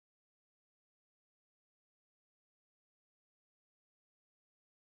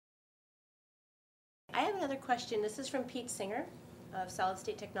I have another question. This is from Pete Singer of Solid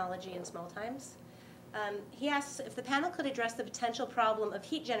State Technology in Small Times. He asks if the panel could address the potential problem of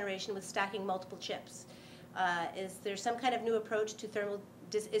heat generation with stacking multiple chips. Is there some kind of new approach to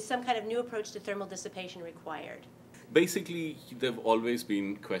thermal dissipation required? Basically, there have always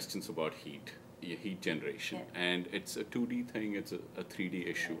been questions about heat generation, and it's a 2D thing, it's a 3D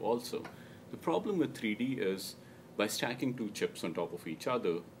issue also. The problem with 3D is by stacking two chips on top of each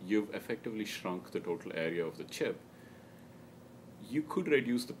other, you've effectively shrunk the total area of the chip. You could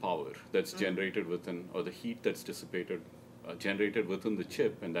reduce the power that's generated within, or the heat that's dissipated, generated within the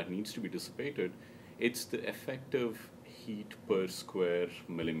chip, and that needs to be dissipated. It's the effective heat per square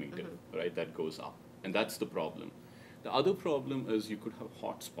millimeter, right, that goes up, and that's the problem. The other problem is you could have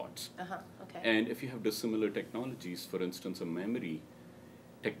hotspots. And if you have dissimilar technologies, for instance, a memory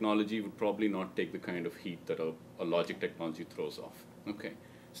technology would probably not take the kind of heat that a logic technology throws off. Okay,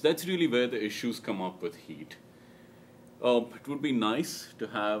 so that's really where the issues come up with heat. It would be nice to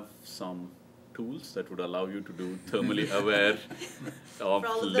have some tools that would allow you to do thermally aware For all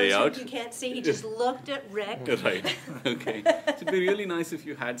of layout. those who can't see, he just looked at Rick. Right. Okay. So it'd be really nice if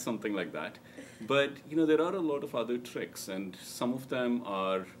you had something like that. But there are a lot of other tricks, and some of them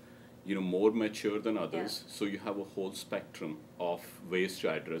are more mature than others. So you have a whole spectrum of ways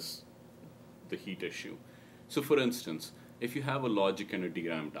to address the heat issue. So for instance, if you have a logic and a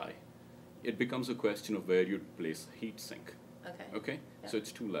DRAM die, it becomes a question of where you place a heat sink. Okay? So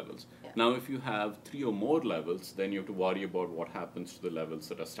it's 2 levels. Now if you have 3 or more levels, then you have to worry about what happens to the levels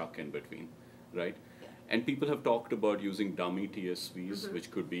that are stuck in between, right? And people have talked about using dummy TSVs,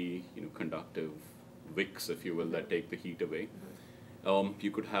 which could be conductive wicks, if you will, that take the heat away. You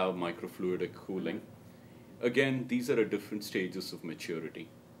could have microfluidic cooling. Again, these are at different stages of maturity.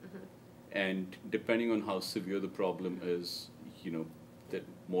 And depending on how severe the problem is, that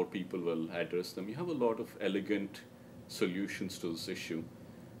more people will address them. You have a lot of elegant solutions to this issue.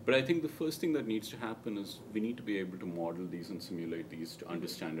 But I think the first thing that needs to happen is we need to be able to model these and simulate these to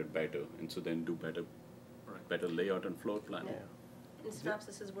understand it better, and so then do better layout and floor planning. And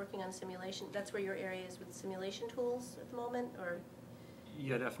Synopsys is working on simulation. That's where your area is with simulation tools at the moment, or?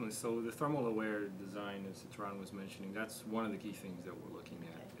 Yeah, definitely. So the thermal aware design, as Ron was mentioning, that's one of the key things that we're looking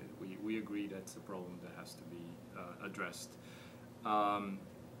at. We agree that's a problem that has to be addressed.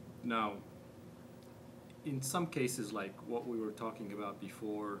 Now, in some cases, like what we were talking about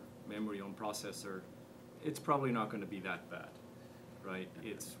before, memory on processor, it's probably not going to be that bad, right?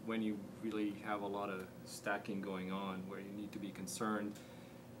 It's when you really have a lot of stacking going on where you need to be concerned.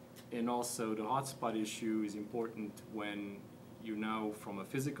 And also the hotspot issue is important when from a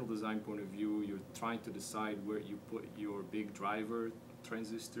physical design point of view, you're trying to decide where you put your big driver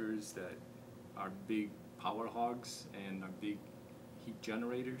transistors that are big power hogs and are big heat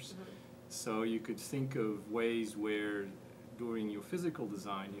generators. So you could think of ways where during your physical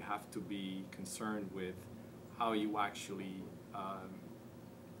design you have to be concerned with how you actually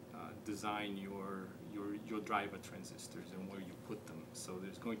design your driver transistors and where you put them. So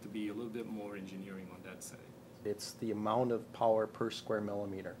there's going to be a little bit more engineering on that side. It's the amount of power per square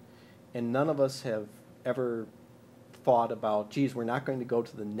millimeter. And none of us have ever thought about, geez, we're not going to go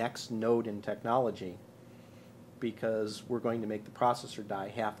to the next node in technology because we're going to make the processor die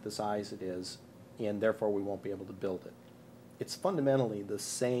half the size it is, and therefore we won't be able to build it. It's fundamentally the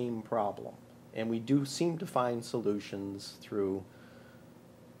same problem, and we do seem to find solutions through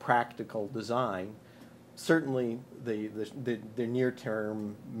practical design. Certainly the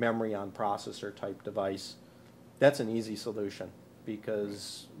near-term memory on processor type device, that's an easy solution,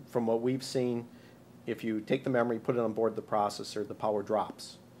 because from what we've seen, if you take the memory, put it on board the processor, the power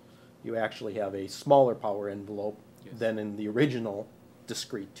drops. You actually have a smaller power envelope than in the original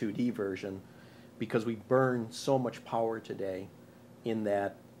discrete 2D version, because we burn so much power today in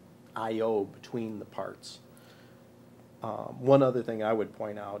that I/O between the parts. One other thing I would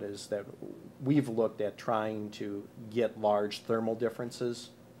point out is that we've looked at trying to get large thermal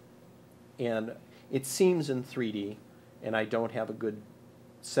differences, and it seems in 3D, and I don't have a good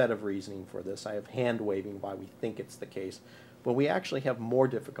set of reasoning for this. I have hand waving why we think it's the case. But we actually have more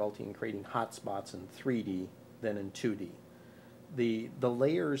difficulty in creating hotspots in 3D than in 2D. The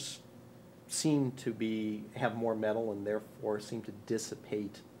layers seem to have more metal and therefore seem to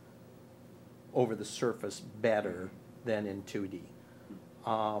dissipate over the surface better than in 2D.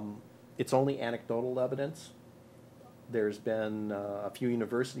 It's only anecdotal evidence. There's been a few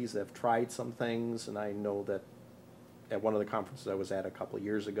universities that have tried some things, and I know that at one of the conferences I was at a couple of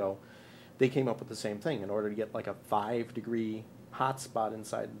years ago, they came up with the same thing. In order to get like a 5-degree hotspot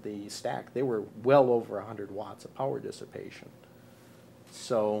inside the stack, they were well over 100 watts of power dissipation.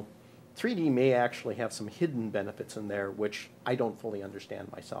 So 3D may actually have some hidden benefits in there, which I don't fully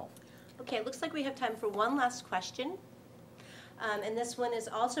understand myself. Okay, it looks like we have time for one last question. And this one is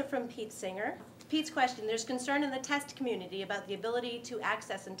also from Pete Singer. Pete's question, there's concern in the test community about the ability to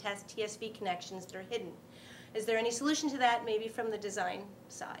access and test TSV connections that are hidden. Is there any solution to that, maybe from the design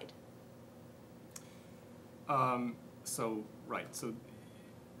side? So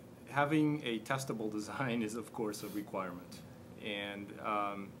having a testable design is of course a requirement. And,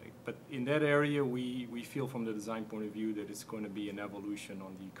 but in that area, we feel from the design point of view that it's going to be an evolution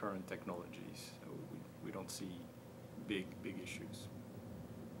on the current technologies. So we don't see big issues.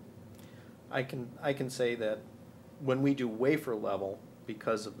 I can say that when we do wafer level,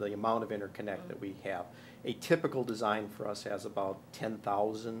 because of the amount of interconnect that we have, a typical design for us has about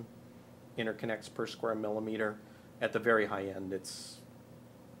 10,000 interconnects per square millimeter. At the very high end, it's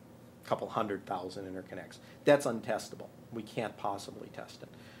a couple 100,000 interconnects. That's untestable. We can't possibly test it.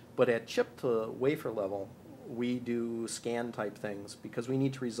 But at chip to wafer level, we do scan type things because we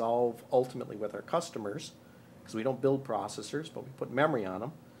need to resolve ultimately with our customers, because we don't build processors, but we put memory on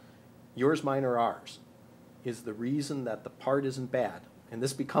them. Yours, mine, or ours is the reason that the part isn't bad. And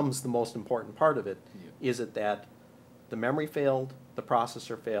this becomes the most important part of it. Yeah. Is it that the memory failed, the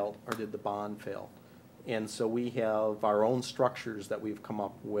processor failed, or did the bond fail? And so we have our own structures that we've come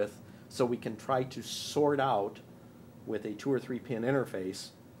up with so we can try to sort out with a 2 or 3 pin interface,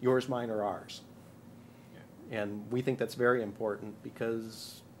 yours, mine, or ours. Yeah. And we think that's very important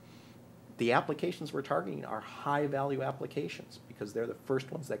because the applications we're targeting are high value applications because they're the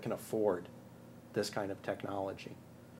first ones that can afford this kind of technology.